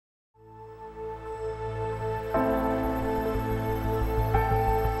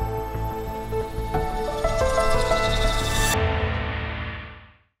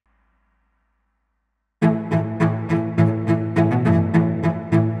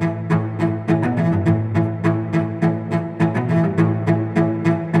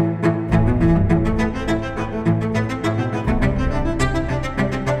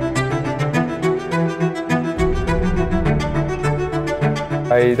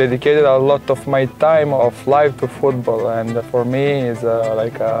dedicated a lot of my time of life to football, and for me it's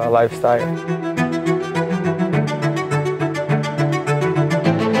like a lifestyle.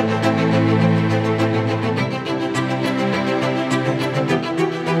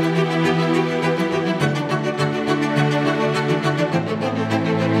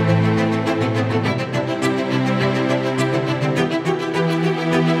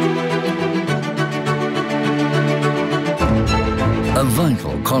 A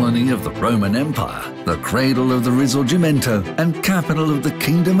vital colony of the Roman Empire, the cradle of the Risorgimento and capital of the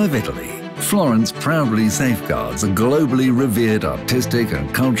Kingdom of Italy, Florence proudly safeguards a globally revered artistic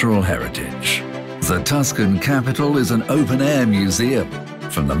and cultural heritage. The Tuscan capital is an open-air museum,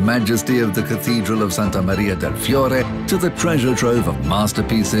 from the majesty of the Cathedral of Santa Maria del Fiore to the treasure trove of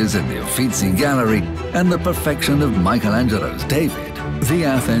masterpieces in the Uffizi Gallery and the perfection of Michelangelo's David. The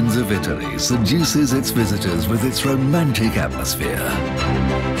Athens of Italy seduces its visitors with its romantic atmosphere.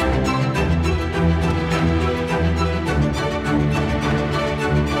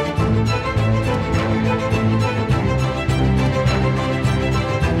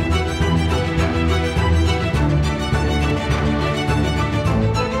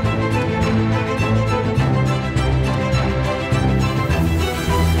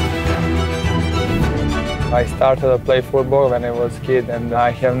 I started to play football when I was a kid, and I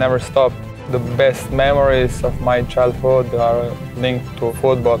have never stopped. The best memories of my childhood are linked to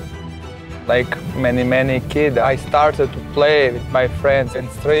football. Like many kids, I started to play with my friends in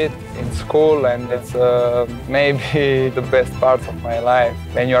the street, in school, and it's maybe the best part of my life.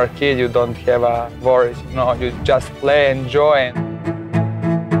 When you're a kid, you don't have worries, you know, you just play, enjoy.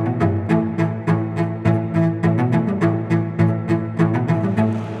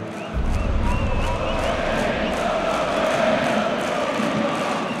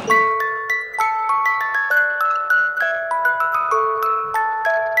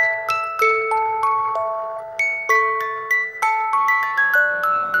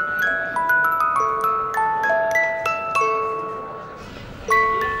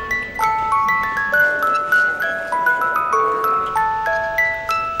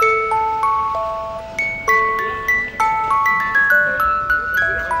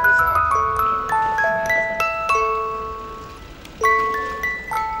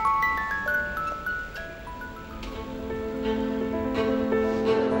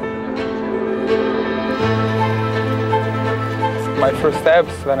 My first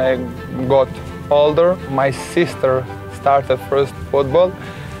steps when I got older, my sister started first football,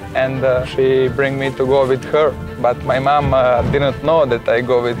 and she bring me to go with her. But my mom didn't know that I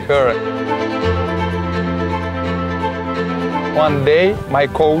go with her. One day, my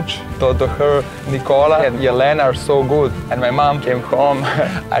coach told her, Nikola and Jelena are so good. And my mom came home.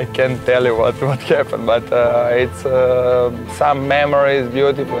 I can't tell you what happened, but it's some memories,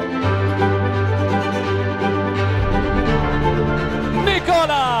 beautiful.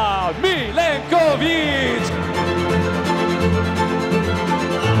 Nikola Milenkovic!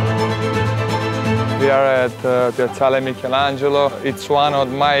 We are at Piazzale Michelangelo. It's one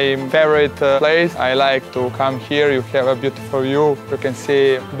of my favorite places. I like to come here. You have a beautiful view. You can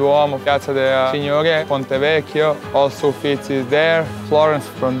see Duomo, Piazza del Signore, Ponte Vecchio. Also Uffizi is there. Florence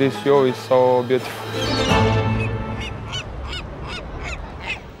from this view is so beautiful.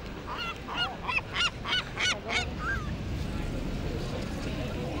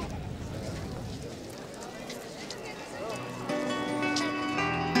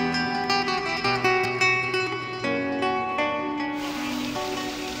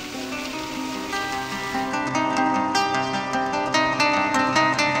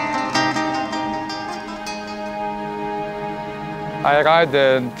 I arrived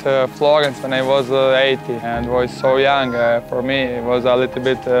at Florence when I was 80 and was so young. For me, it was a little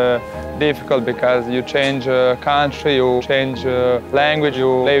bit difficult because you change country, you change language, you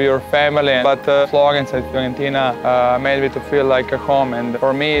leave your family. But Florence and Fiorentina made me to feel like a home. And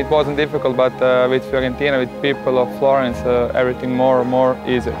for me, it wasn't difficult, but with Fiorentina, with people of Florence, everything more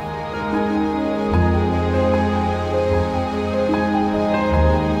easy.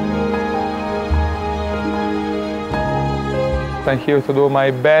 I'm here to do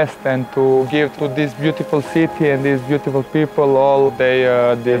my best and to give to this beautiful city and these beautiful people all they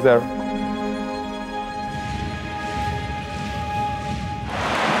deserve.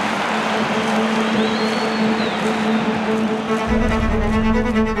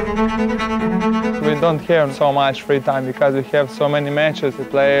 With don't have so much free time because we have so many matches. We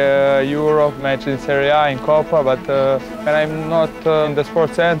play Europe, matches in Serie A, in Coppa, but when I'm not in the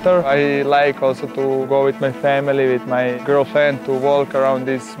sports center, I like also to go with my family, with my girlfriend, to walk around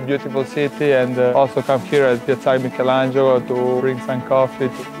this beautiful city and also come here at Piazzale Michelangelo to drink some coffee.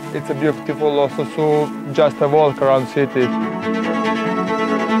 It's a beautiful also to just a walk around city.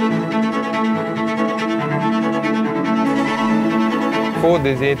 Food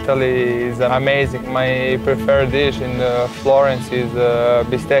in Italy is amazing. My preferred dish in Florence is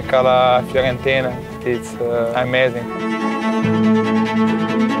bistecca alla Fiorentina. It's amazing.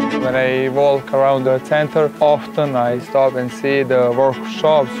 When I walk around the center, often I stop and see the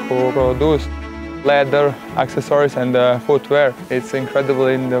workshops who produce leather accessories and footwear. It's incredible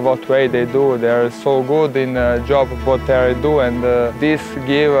in what way they do. They are so good in the job of what they do, and this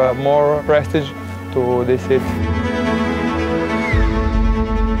gives more prestige to this city.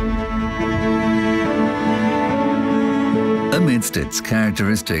 Amidst its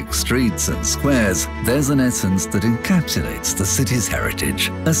characteristic streets and squares, there's an essence that encapsulates the city's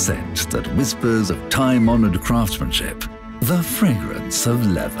heritage, a scent that whispers of time-honored craftsmanship, the fragrance of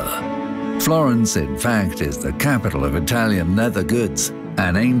leather. Florence, in fact, is the capital of Italian leather goods,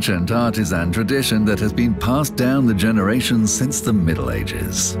 an ancient artisan tradition that has been passed down the generations since the Middle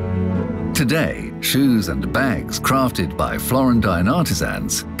Ages. Today, shoes and bags crafted by Florentine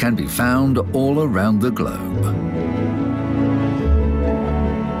artisans can be found all around the globe.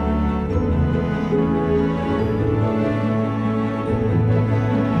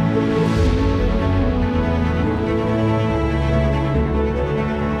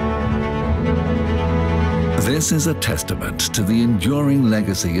 This is a testament to the enduring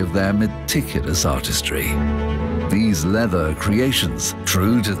legacy of their meticulous artistry. These leather creations,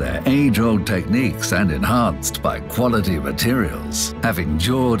 true to their age-old techniques and enhanced by quality materials, have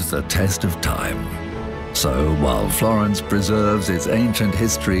endured the test of time. So, while Florence preserves its ancient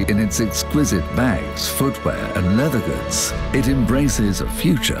history in its exquisite bags, footwear and leather goods, it embraces a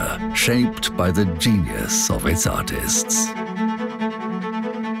future shaped by the genius of its artists.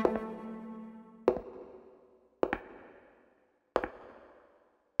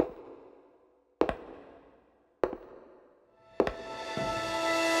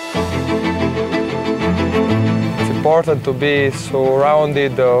 It's important to be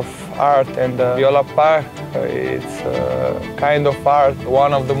surrounded of art, and Viola Park, it's a kind of art,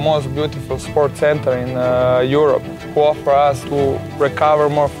 one of the most beautiful sports centers in Europe, who offer us to recover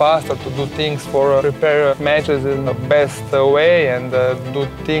more faster, to do things for prepare matches in the best way and do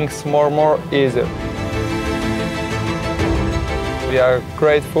things more easier. We are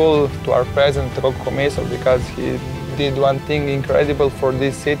grateful to our president, Nikola, because he did one thing incredible for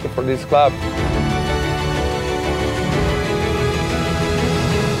this city, for this club.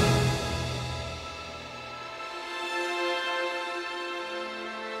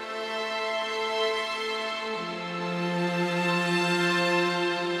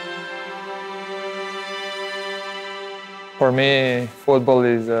 For me, football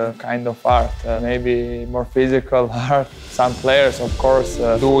is a kind of art, maybe more physical art. Some players, of course,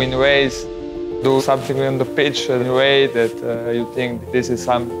 do something on the pitch in a way that you think this is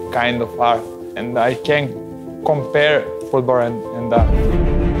some kind of art. And I can't compare football and that.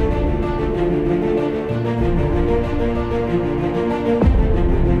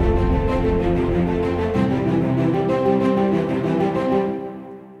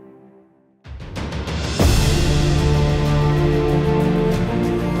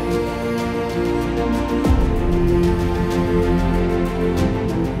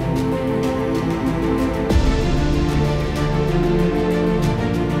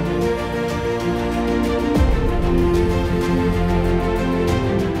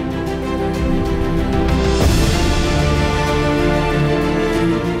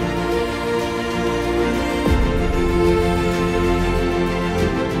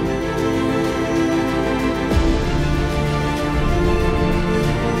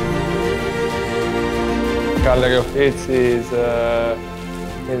 Gallery of Uffizi is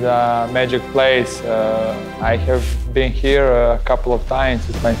a magic place. I have been here a couple of times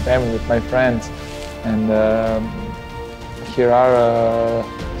with my family, with my friends, and here are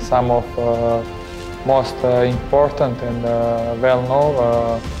some of most important and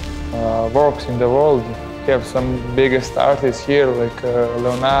well-known works in the world. We have some biggest artists here like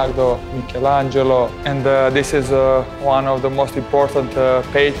Leonardo, Michelangelo, and this is one of the most important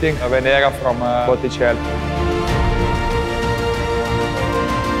paintings, Venera from Botticelli.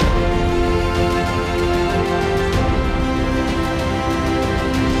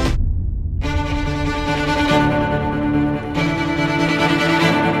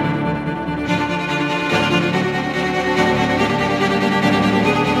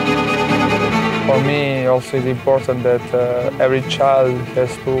 For me, also it's important that every child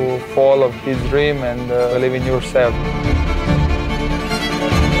has to follow his dream and believe in yourself.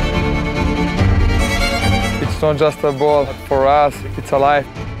 It's not just a ball. For us, it's a life.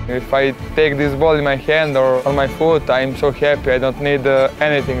 If I take this ball in my hand or on my foot, I'm so happy. I don't need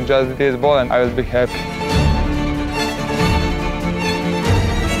anything, just this ball, and I will be happy.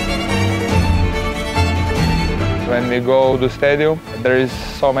 When we go to the stadium, there is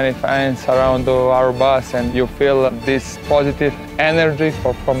so many fans around our bus, and you feel this positive energy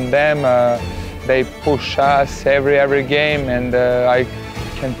from them. They push us every game, and I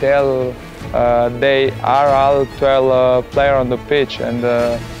can tell they are all 12 players on the pitch, and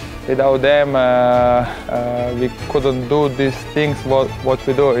without them we couldn't do these things what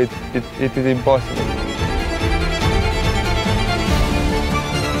we do. It is impossible.